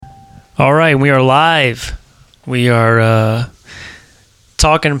All right, we are live. We are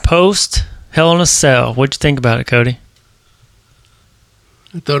talking post Hell in a Cell. What'd you think about it, Cody?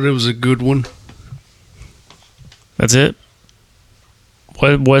 I thought it was a good one. That's it?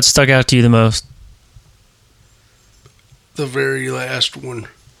 What stuck out to you the most? The very last one.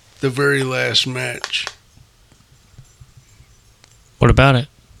 The very last match. What about it?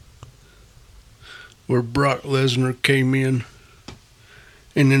 Where Brock Lesnar came in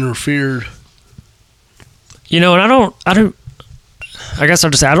and interfered. You know, and I guess I'll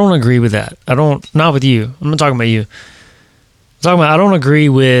just say I don't agree with that. Not with you. I'm not talking about you. I don't agree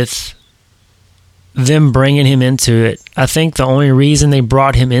with them bringing him into it. I think the only reason they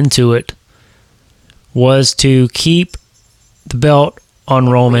brought him into it was to keep the belt on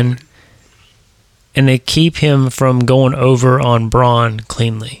Roman and they keep him from going over on Braun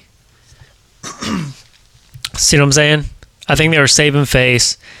cleanly. See what I'm saying? I think they were saving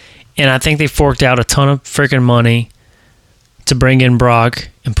face, and I think they forked out a ton of freaking money to bring in Brock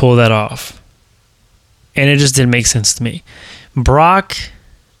and pull that off. And it just didn't make sense to me. Brock,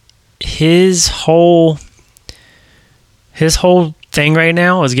 his whole thing right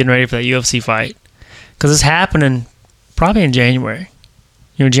now is getting ready for that UFC fight. Because it's happening probably in January.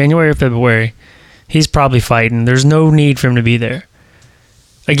 You know, January or February. He's probably fighting. There's no need for him to be there.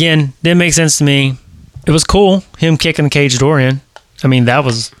 Again, didn't make sense to me. It was cool, him kicking the cage door in. I mean, that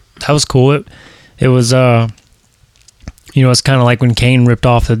was cool. It was, it's kind of like when Kane ripped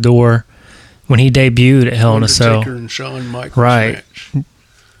off the door when he debuted at Hell in a Cell. Undertaker and Shawn Michaels right. match.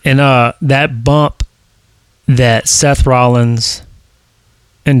 And that bump that Seth Rollins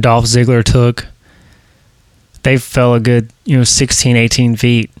and Dolph Ziggler took, they fell a good 16, 18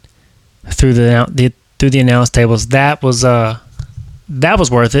 feet through the announce tables. That was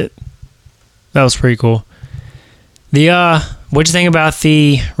worth it. That was pretty cool. What'd you think about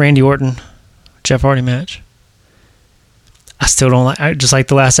the Randy Orton Jeff Hardy match? I still don't like. Just like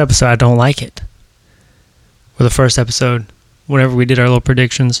the last episode, I don't like it. Or the first episode, whenever we did our little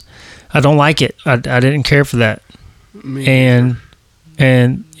predictions, I don't like it. I didn't care for that. And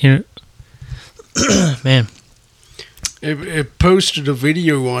man, it posted a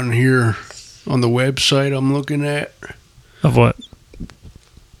video on here on the website I'm looking at. Of what?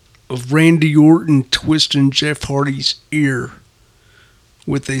 Of Randy Orton twisting Jeff Hardy's ear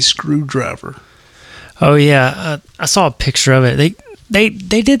with a screwdriver. Oh yeah, I saw a picture of it. They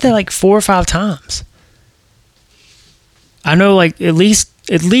did that like 4 or 5 times. I know, like at least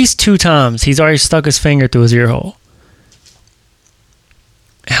 2 times he's already stuck his finger through his ear hole.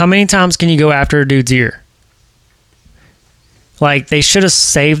 How many times can you go after a dude's ear? Like, they should have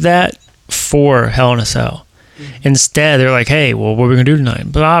saved that for Hell in a Cell. Instead, they're like, hey, well, what are we going to do tonight?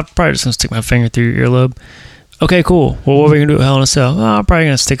 But I'm probably just going to stick my finger through your earlobe. Okay, cool. Well, what are we going to do at Hell in a Cell? Oh, I'm probably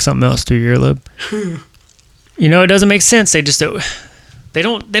going to stick something else through your earlobe. It doesn't make sense. They just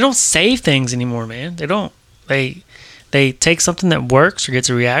don't save things anymore, man. They don't. They take something that works or gets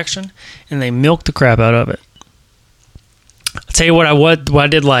a reaction, and they milk the crap out of it. I'll tell you what I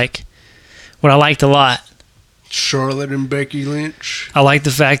did like. What I liked a lot. Charlotte and Becky Lynch. I like the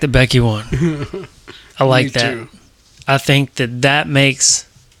fact that Becky won. I like that. Too. I think that makes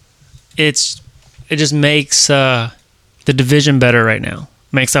it just makes the division better right now.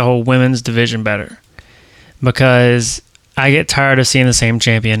 Makes that whole women's division better. Because I get tired of seeing the same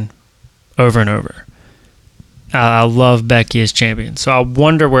champion over and over. I love Becky as champion. So I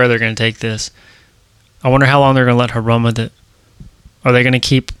wonder where they're going to take this. I wonder how long they're going to let her run with it. Are they going to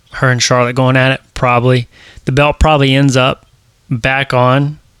keep her and Charlotte going at it? Probably. The belt probably ends up back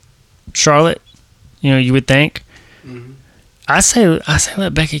on Charlotte. You would think. Mm-hmm. I say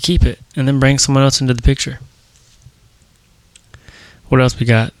let Becky keep it and then bring someone else into the picture. What else we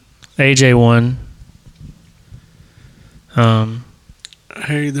got? AJ won.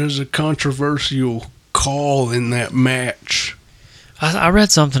 Hey, there's a controversial call in that match. I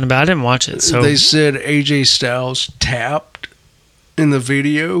read something about it. I didn't watch it. So they said AJ Styles tapped in the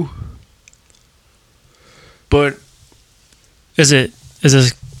video. But is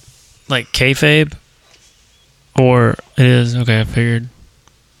this like kayfabe? Or it is? Okay, I figured.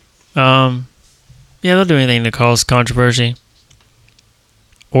 Yeah, they'll do anything to cause controversy.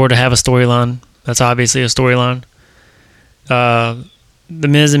 Or to have a storyline. That's obviously a storyline. The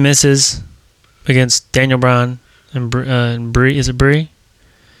Miz and Mrs. against Daniel Bryan and Brie. Is it Brie?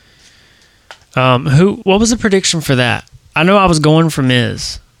 What was the prediction for that? I know I was going for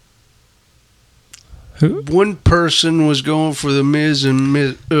Miz. Who? One person was going for the Miz and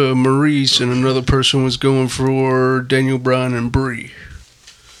Maurice, and another person was going for Daniel Bryan and Brie.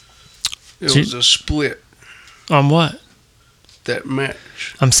 It was a split. On what? that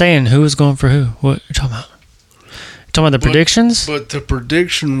match. I'm saying who was going for who? What are you talking about? Talking about the predictions? But the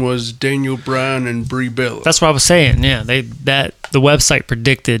prediction was Daniel Bryan and Brie Bella. That's what I was saying. Yeah, the website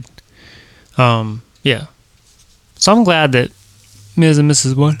predicted. Yeah. So I'm glad that Miz and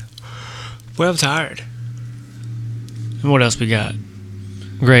Mrs. won. Well, I'm tired. And what else we got?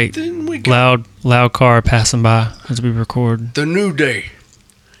 Great. Then we got Loud car passing by as we record. the New Day.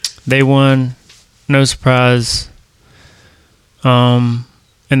 They won. No surprise. And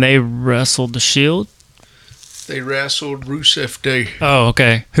they wrestled the Shield. They wrestled Rusev Day, Oh,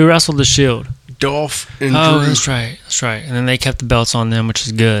 okay. Who wrestled the Shield? Dolph, and Oh, Drew. that's right. That's right. And then they kept the belts on them, which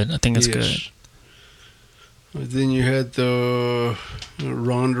is good. I think that's good. Then you had the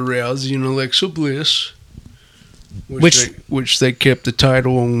Ronda Rousey and Alexa Bliss, which they kept the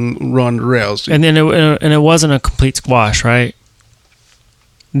title on Ronda Rousey. And then it wasn't a complete squash, right?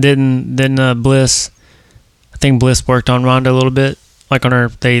 Didn't Bliss? I think Bliss worked on Ronda a little bit, like on her.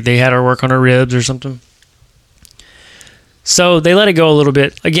 They had her work on her ribs or something. So they let it go a little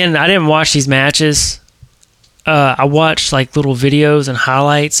bit. Again, I didn't watch these matches. I watched like little videos and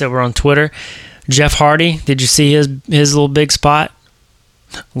highlights that were on Twitter. Jeff Hardy, did you see his little big spot?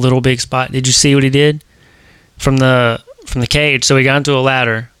 Little big spot. Did you see what he did from the cage? So he got into a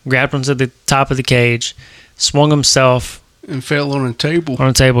ladder, grabbed onto the top of the cage, swung himself And fell on a table. on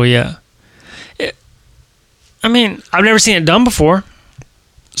a table. Yeah. I mean, I've never seen it done before,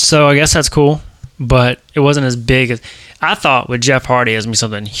 so I guess that's cool. But it wasn't as big as I thought. With Jeff Hardy, it was gonna be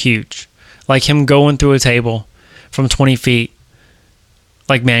something huge, like him going through a table from 20 feet,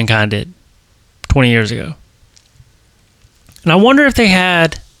 like Mankind did 20 years ago. And I wonder if they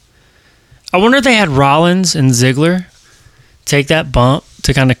had Rollins and Ziggler take that bump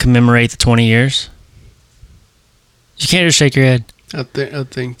to kind of commemorate the 20 years. You can't just shake your head. I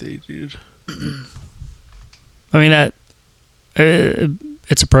think they did. I mean, that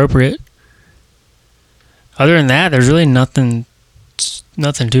it's appropriate. Other than that, there's really nothing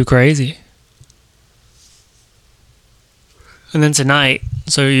too crazy. And then tonight,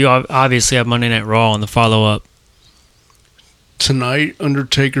 so you obviously have Monday Night Raw on the follow-up. Tonight,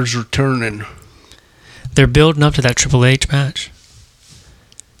 Undertaker's returning. They're building up to that Triple H match.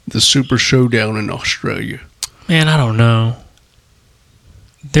 The Super Showdown in Australia. Man, I don't know.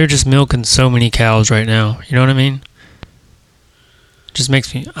 They're just milking so many cows right now. You know what I mean? Just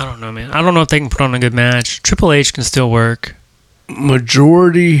makes me... I don't know, man. I don't know if they can put on a good match. Triple H can still work.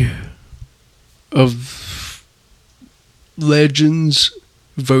 Majority of legends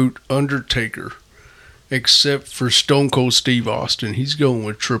vote Undertaker, except for Stone Cold Steve Austin. He's going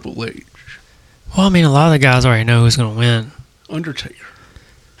with Triple H. Well, I mean, a lot of the guys already know who's going to win. Undertaker.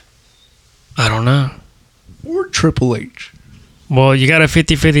 I don't know. Or Triple H. Well, you got a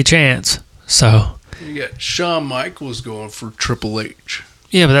 50-50 chance, so... You got Shawn Michaels going for Triple H.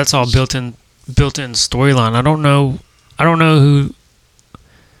 Yeah, but that's all built-in storyline. I don't know who...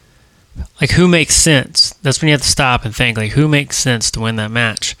 Like, who makes sense? That's when you have to stop and think, like, who makes sense to win that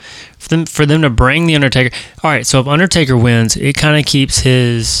match? For them to bring The Undertaker... All right, so if Undertaker wins, it kind of keeps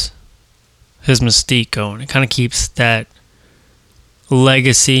his mystique going. It kind of keeps that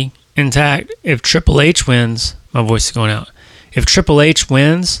legacy intact. If Triple H wins... My voice is going out. If Triple H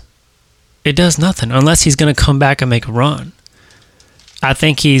wins... It does nothing unless he's going to come back and make a run. I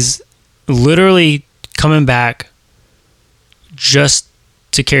think he's literally coming back just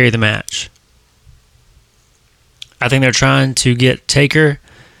to carry the match. I think they're trying to get Taker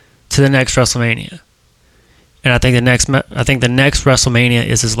to the next WrestleMania. And I think the next WrestleMania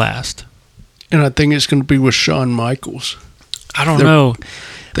is his last. And I think it's going to be with Shawn Michaels. I don't know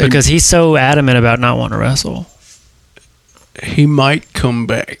because he's so adamant about not wanting to wrestle. He might come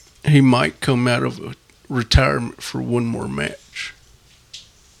back. He might come out of a retirement for one more match.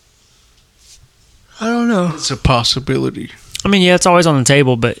 I don't know. It's a possibility. I mean, yeah, it's always on the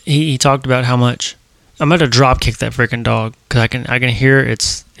table, but he talked about how much I'm going to drop kick that freaking dog because I can hear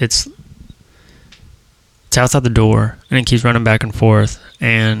it's outside the door and it keeps running back and forth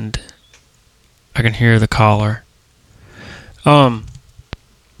and I can hear the collar.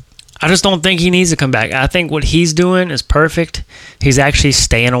 I just don't think he needs to come back. I think what he's doing is perfect. He's actually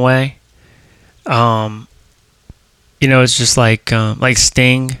staying away. It's just like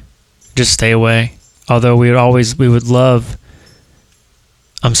Sting, just stay away. Although we would love.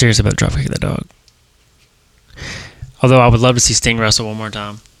 I'm serious about dropkicking that dog. Although I would love to see Sting wrestle one more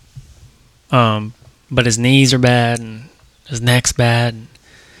time. But his knees are bad and his neck's bad. And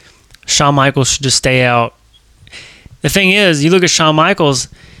Shawn Michaels should just stay out. The thing is, you look at Shawn Michaels.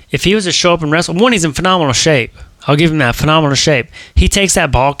 If he was to show up and wrestle, one, he's in phenomenal shape. I'll give him that, phenomenal shape. He takes that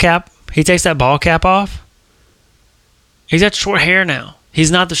ball cap off, He's got short hair now. He's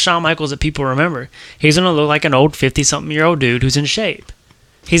not the Shawn Michaels that people remember. He's going to look like an old 50-something-year-old dude who's in shape.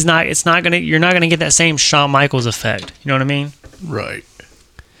 You're not going to get that same Shawn Michaels effect. You know what I mean? Right.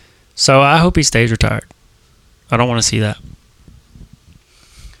 So I hope he stays retired. I don't want to see that.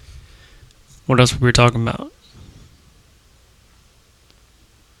 What else were we talking about?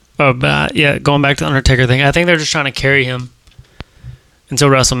 Oh, but yeah, going back to the Undertaker thing. I think they're just trying to carry him until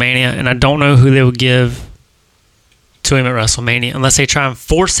WrestleMania, and I don't know who they would give to him at WrestleMania unless they try and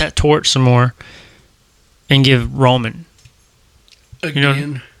force that torch some more and give Roman. Again?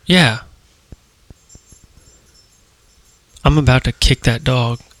 You know? Yeah. I'm about to kick that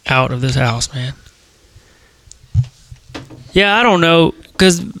dog out of this house, man. Yeah, I don't know,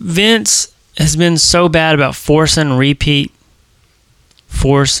 because Vince has been so bad about force and repeat.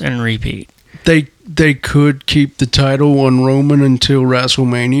 They could keep the title on Roman until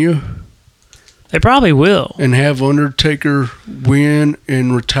WrestleMania. They probably will. And have Undertaker win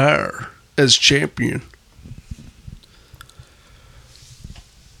and retire as champion.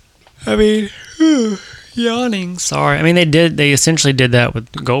 I mean, yawning. Sorry. I mean, they essentially did that with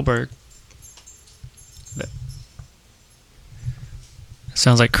Goldberg.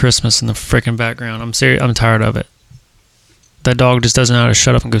 Sounds like Christmas in the freaking background. I'm serious. I'm tired of it. That dog just doesn't know how to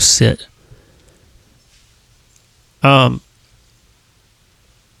shut up and go sit. Yeah,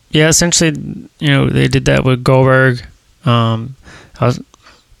 essentially, they did that with Goldberg. I don't know.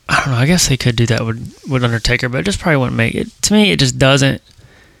 I guess they could do that with Undertaker, but it just probably wouldn't make it. To me, it just doesn't.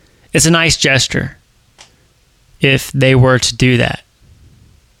 It's a nice gesture if they were to do that,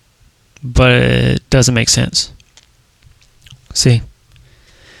 but it doesn't make sense. See?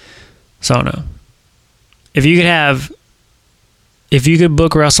 So I don't know. If you could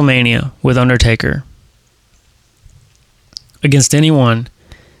book WrestleMania with Undertaker against anyone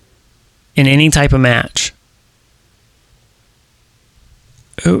in any type of match,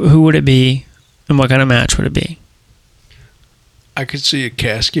 who would it be, and what kind of match would it be? I could see a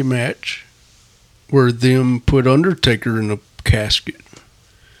casket match where them put Undertaker in a casket,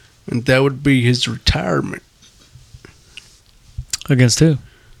 and that would be his retirement. Against who?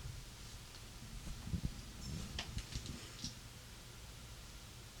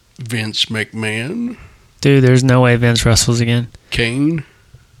 Vince McMahon. Dude, there's no way Vince wrestles again. Kane.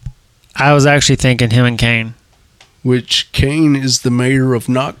 I was actually thinking him and Kane. Which Kane is the mayor of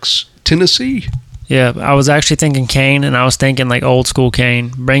Knox, Tennessee. Yeah, I was actually thinking Kane, and I was thinking like old school Kane.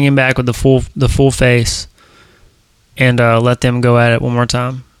 Bring him back with the full face, and let them go at it one more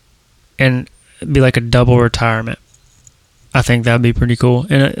time, and it'd be like a double retirement. I think that'd be pretty cool.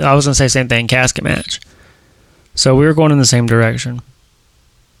 And I was gonna say same thing, casket match. So we were going in the same direction.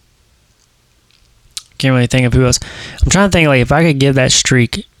 Can't really think of who else. I'm trying to think, like, if I could give that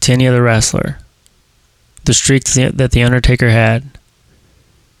streak to any other wrestler, the streak that the Undertaker had,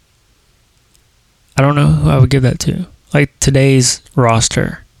 I don't know who I would give that to. Like today's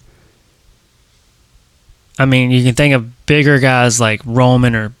roster. I mean, you can think of bigger guys like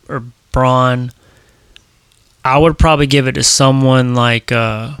Roman or Braun. I would probably give it to someone like,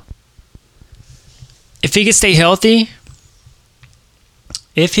 if he could stay healthy.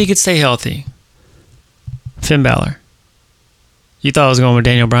 Finn Balor. You thought I was going with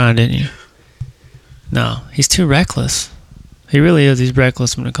Daniel Bryan, didn't you? No, he's too reckless. He really is. He's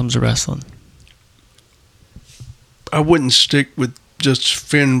reckless when it comes to wrestling. I wouldn't stick with just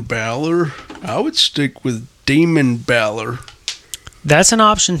Finn Balor. I would stick with Demon Balor. That's an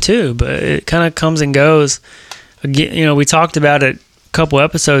option too, but it kind of comes and goes. Again, we talked about it a couple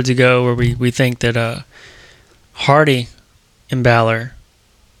episodes ago where we think that Hardy and Balor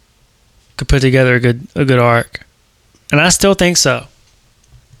could put together a good arc, and I still think so.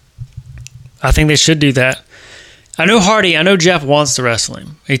 I think they should do that. I know Jeff wants to wrestle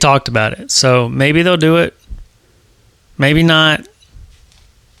him. He talked about it, so maybe they'll do it. Maybe not.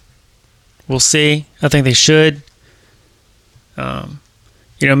 We'll see. I think they should.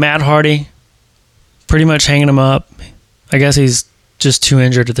 Matt Hardy, pretty much hanging him up. I guess he's just too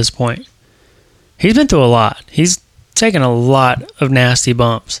injured at this point. He's been through a lot. He's taken a lot of nasty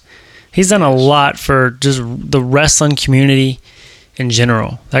bumps. He's done a lot for just the wrestling community in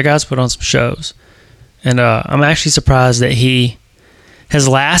general. That guy's put on some shows. And I'm actually surprised that he has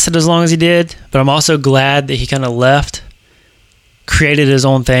lasted as long as he did, but I'm also glad that he kind of left, created his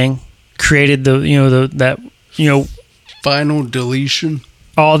own thing, created Final Deletion.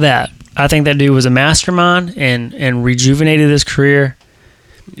 All that. I think that dude was a mastermind and rejuvenated his career.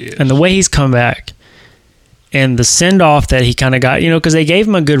 Yes. And the way he's come back and the send-off that he kind of got, because they gave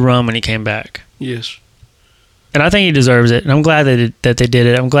him a good run when he came back. Yes. And I think he deserves it. And I'm glad that they did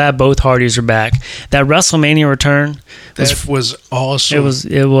it. I'm glad both Hardys are back. That WrestleMania return was awesome.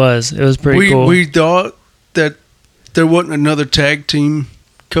 It was pretty cool. We thought that there wasn't another tag team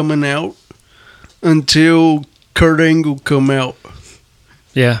coming out until Kurt Angle come out.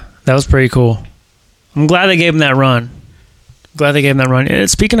 Yeah, that was pretty cool. I'm glad they gave him that run. And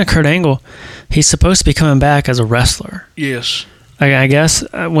speaking of Kurt Angle, he's supposed to be coming back as a wrestler. Yes. I guess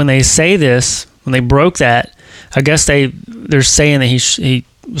when they say this, when they broke that, I guess they're saying that he's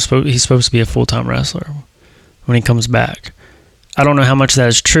supposed to be a full-time wrestler when he comes back. I don't know how much that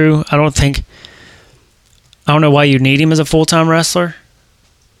is true. I don't know why you need him as a full-time wrestler.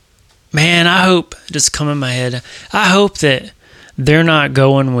 Man, I hope, just come in my head, I hope that they're not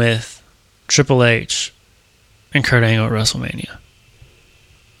going with Triple H and Kurt Angle at WrestleMania.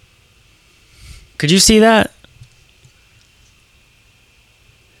 Could you see that?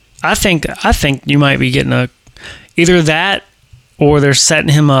 I think you might be getting either that or they're setting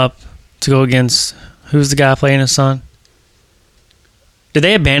him up to go against, who's the guy playing his son? Did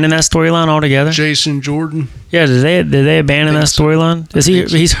they abandon that storyline altogether? Jason Jordan. Yeah, did they abandon that storyline?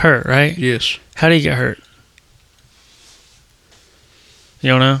 He's hurt, right? Yes. How did he get hurt?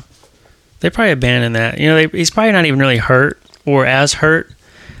 You don't know? They probably abandoned that. He's probably not even really hurt or as hurt.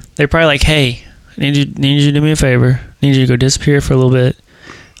 They're probably like, hey, I need you to do me a favor. I need you to go disappear for a little bit.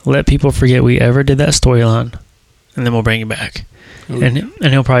 Let people forget we ever did that storyline. And then we'll bring you back. Okay.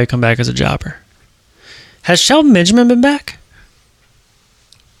 And he'll probably come back as a jobber. Has Shelton Benjamin been back?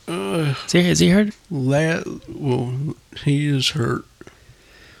 Is he hurt? He is hurt.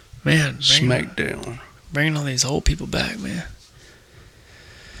 Man, SmackDown. Bringing all these old people back, man.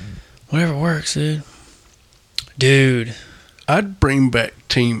 Whatever works, dude. I'd bring back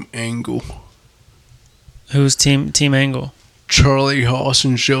Team Angle. Who's Team Angle? Charlie Haas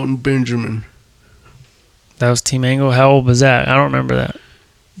and Shelton Benjamin. That was Team Angle? How old was that? I don't remember that.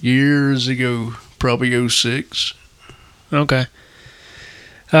 Years ago. Probably 06. Okay.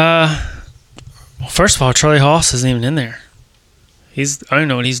 Well, first of all, Charlie Haas isn't even in there. I don't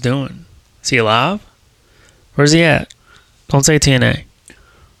know what he's doing. Is he alive? Where's he at? Don't say TNA.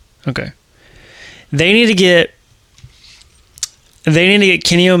 Okay. They need to get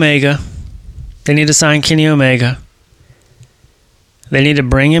Kenny Omega. They need to sign Kenny Omega. They need to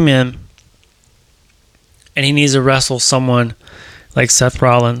bring him in. And he needs to wrestle someone like Seth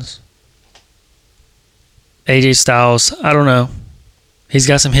Rollins, AJ Styles. I don't know. He's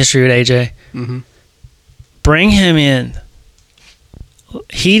got some history with AJ. Mm-hmm. Bring him in.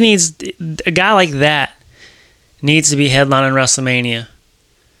 He needs a guy like that needs to be headlining WrestleMania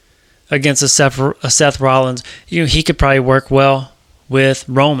against a Seth Rollins. He could probably work well with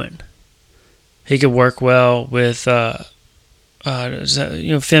Roman. He could work well with Finn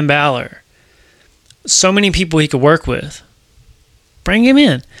Balor. So many people he could work with. Bring him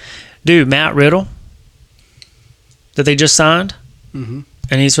in. Dude, Matt Riddle that they just signed, mm-hmm.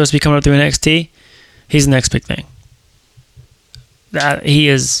 and he's supposed to be coming up through NXT. He's the next big thing. He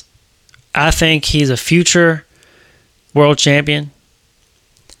is. I think he's a future world champion,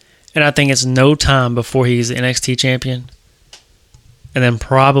 and I think it's no time before he's the NXT champion, and then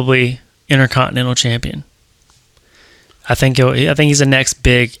probably Intercontinental champion. I think he's the next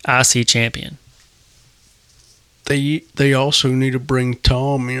big IC champion. They also need to bring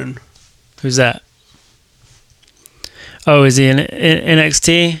Tom in. Who's that? Oh, is he in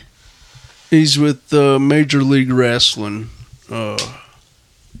NXT? He's with Major League Wrestling. Former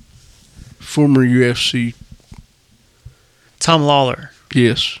UFC. Tom Lawler.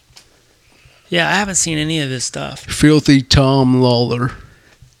 Yes. Yeah, I haven't seen any of his stuff. Filthy Tom Lawler.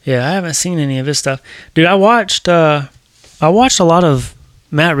 Yeah, I haven't seen any of his stuff. Dude, I watched a lot of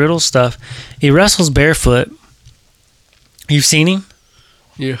Matt Riddle's stuff. He wrestles barefoot. You've seen him?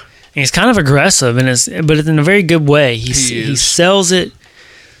 Yeah. And he's kind of aggressive, but in a very good way. He sells it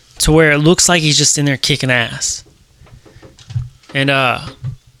to where it looks like he's just in there kicking ass. And,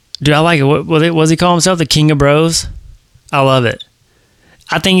 dude, I like it. What does he call himself? The King of Bros? I love it.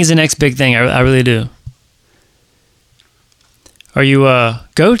 I think he's the next big thing. I really do. Are you,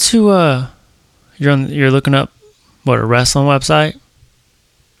 go to, you're looking up, a wrestling website?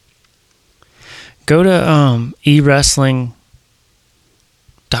 Go to,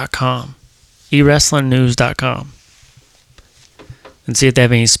 eWrestling.com. eWrestlingNews.com. And see if they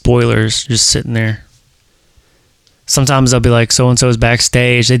have any spoilers just sitting there. Sometimes they'll be like, so-and-so is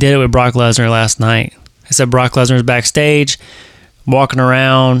backstage. They did it with Brock Lesnar last night. They said Brock Lesnar is backstage, walking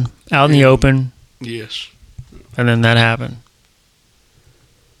around, out in the open. Yes. And then that happened.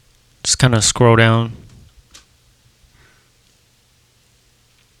 Just kind of scroll down.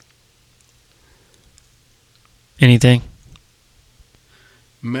 Anything?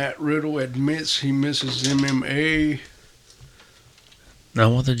 Matt Riddle admits he misses MMA. I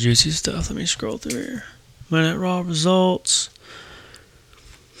want the juicy stuff. Let me scroll through here. Minute Raw results.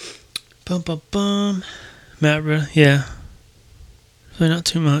 Bum, bum, bum. Matt Riddle, yeah. Really not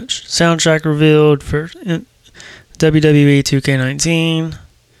too much. Soundtrack revealed for WWE 2K19.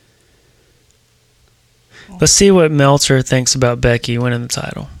 Let's see what Meltzer thinks about Becky winning the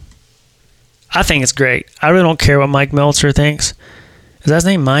title. I think it's great. I really don't care what Mike Meltzer thinks. Is that his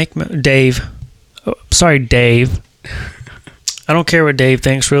name, Mike? Dave. Oh, sorry, Dave. I don't care what Dave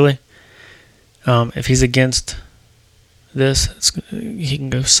thinks, really. If he's against this, he can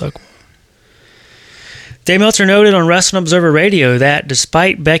go suck. Dave Meltzer noted on Wrestling Observer Radio that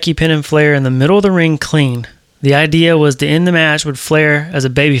despite Becky pinning Flair in the middle of the ring clean, the idea was to end the match with Flair as a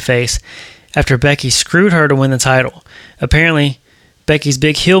babyface after Becky screwed her to win the title. Apparently, Becky's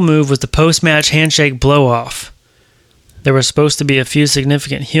big heel move was the post-match handshake blow-off. There were supposed to be a few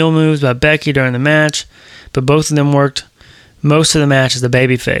significant heel moves by Becky during the match, but both of them worked most of the match as the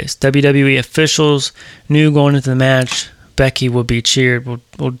babyface. WWE officials knew going into the match Becky would be cheered.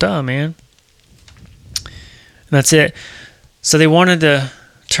 Well, duh, man. And that's it. So they wanted to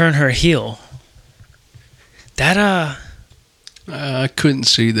turn her heel. That, I couldn't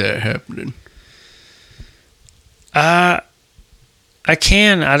see that happening. I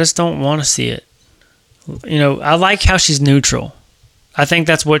can. I just don't want to see it. You know, I like how she's neutral. I think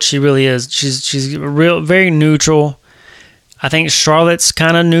that's what she really is. She's very neutral. I think Charlotte's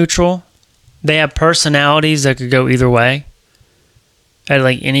kind of neutral. They have personalities that could go either way at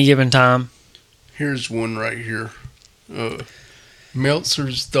like any given time. Here's one right here.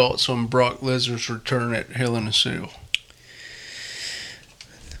 Meltzer's thoughts on Brock Lesnar's return at Hell in a Cell.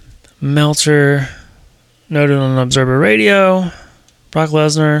 Meltzer noted on Observer Radio, Brock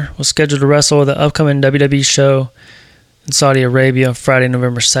Lesnar was scheduled to wrestle at the upcoming WWE show in Saudi Arabia Friday,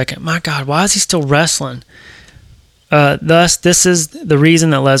 November 2nd. My God, why is he still wrestling? Thus, this is the reason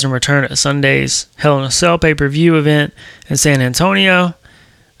that Lesnar returned at Sunday's Hell in a Cell pay-per-view event in San Antonio.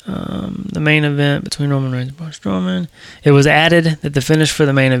 The main event between Roman Reigns and Braun Strowman. It was added that the finish for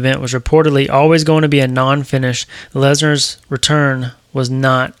the main event was reportedly always going to be a non-finish. Lesnar's return was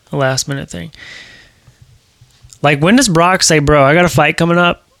not a last-minute thing. Like, when does Brock say, bro, I got a fight coming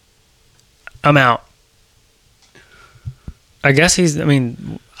up, I'm out? I guess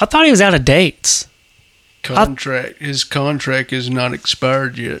I thought he was out of dates. His contract is not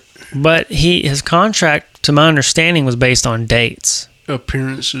expired yet. But his contract, to my understanding, was based on dates.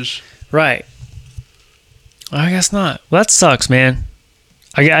 Appearances. Right. I guess not. Well, that sucks, man.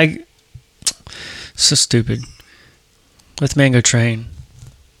 So stupid. Let the man go train.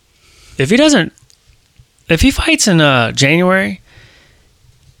 If he fights in January,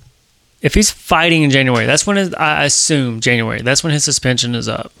 if he's fighting in January, that's when I assume January, that's when his suspension is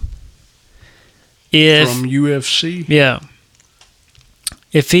up. From UFC? Yeah.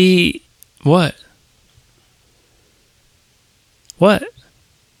 If he... What? What?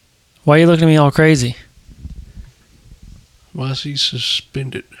 Why are you looking at me all crazy? Why is he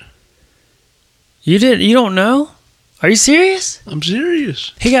suspended? You don't know? Are you serious? I'm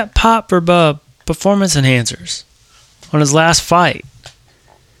serious. He got popped for performance enhancers on his last fight.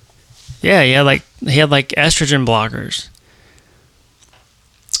 Yeah, he had like estrogen blockers.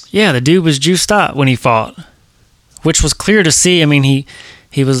 Yeah, the dude was juiced up when he fought, which was clear to see. I mean,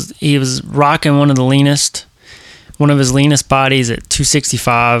 he was rocking one of his leanest bodies at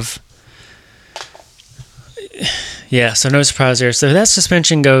 265. Yeah, so no surprise there. So that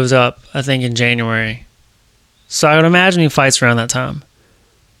suspension goes up, I think, in January. So I would imagine he fights around that time.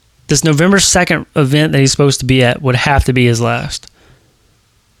 This November 2nd event that he's supposed to be at would have to be his last.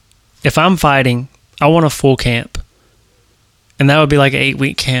 If I'm fighting, I want a full camp. And that would be like an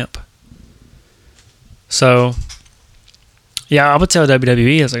 8-week camp. So, yeah, I would tell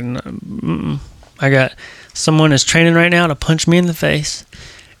WWE, I was like, no, I got someone is training right now to punch me in the face.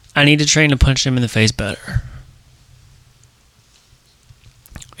 I need to train to punch him in the face better.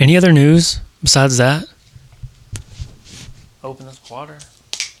 Any other news besides that? Open this water.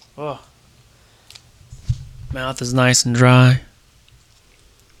 Oh. Mouth is nice and dry.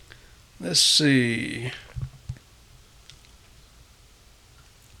 Let's see.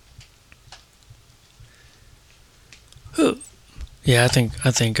 Yeah, I think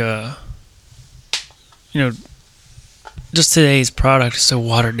just today's product is so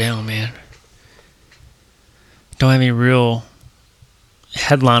watered down, man. Don't have any real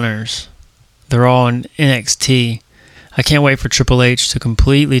headliners. They're all in NXT. I can't wait for Triple H to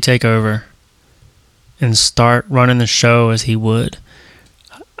completely take over and start running the show as he would.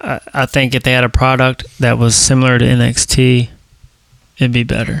 I think if they had a product that was similar to NXT, it'd be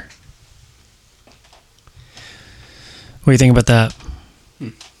better. What do you think about that?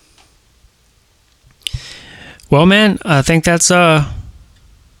 Well, man, I think it's a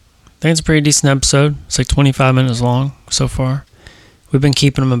pretty decent episode. It's like 25 minutes long so far. We've been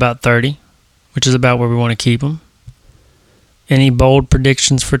keeping them about 30, which is about where we want to keep them. Any bold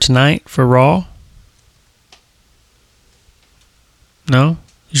predictions for tonight for Raw? No?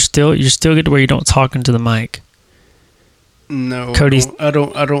 You're still get to where you don't talk into the mic. No, Cody's, I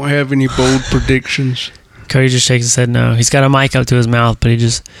don't have any bold predictions. Cody just shakes his head no. He's got a mic up to his mouth, but he'll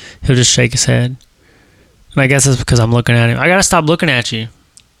just shake his head. And I guess it's because I'm looking at him. I gotta stop looking at you.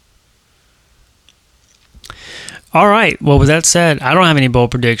 All right. Well, with that said, I don't have any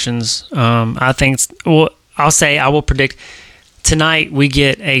bold predictions. I think. I'll say I will predict tonight we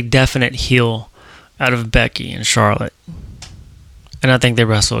get a definite heel out of Becky and Charlotte, and I think they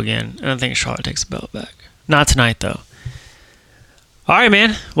wrestle again. And I think Charlotte takes the belt back. Not tonight, though. All right,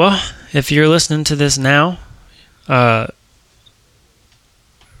 man. Well, if you're listening to this now, soon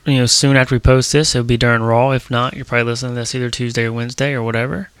after we post this, it'll be during Raw. If not, you're probably listening to this either Tuesday or Wednesday or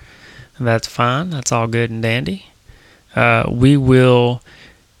whatever. And that's fine. That's all good and dandy. We will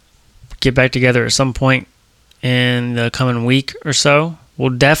get back together at some point in the coming week or so. We'll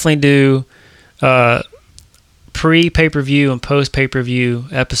definitely do pre-pay-per-view and post-pay-per-view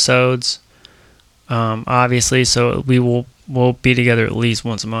episodes, obviously. So we'll be together at least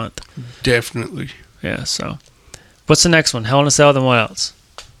once a month. Definitely. Yeah, so. What's the next one? Hell in a Cell, then what else?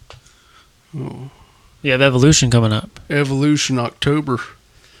 Oh. You have Evolution coming up. Evolution October.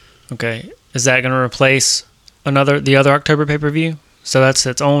 Okay. Is that going to replace the other October pay-per-view? So that's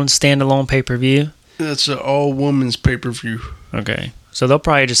its own standalone pay-per-view? That's an all-women's pay-per-view. Okay. So they'll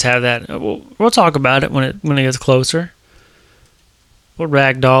probably just have that. We'll talk about it when it gets closer. We'll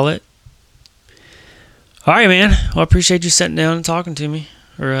ragdoll it. All right, man. Well, I appreciate you sitting down and talking to me.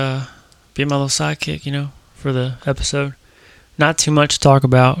 Or being my little sidekick, for the episode. Not too much to talk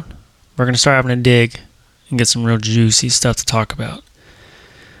about. We're going to start having a dig and get some real juicy stuff to talk about.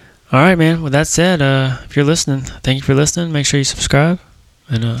 All right, man. With that said, if you're listening, thank you for listening. Make sure you subscribe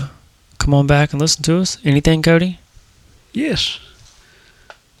and come on back and listen to us. Anything, Cody? Yes.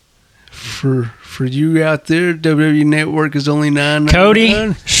 For you out there, WWE Network is only $9.99.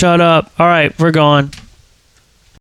 Cody, shut up. All right, we're gone.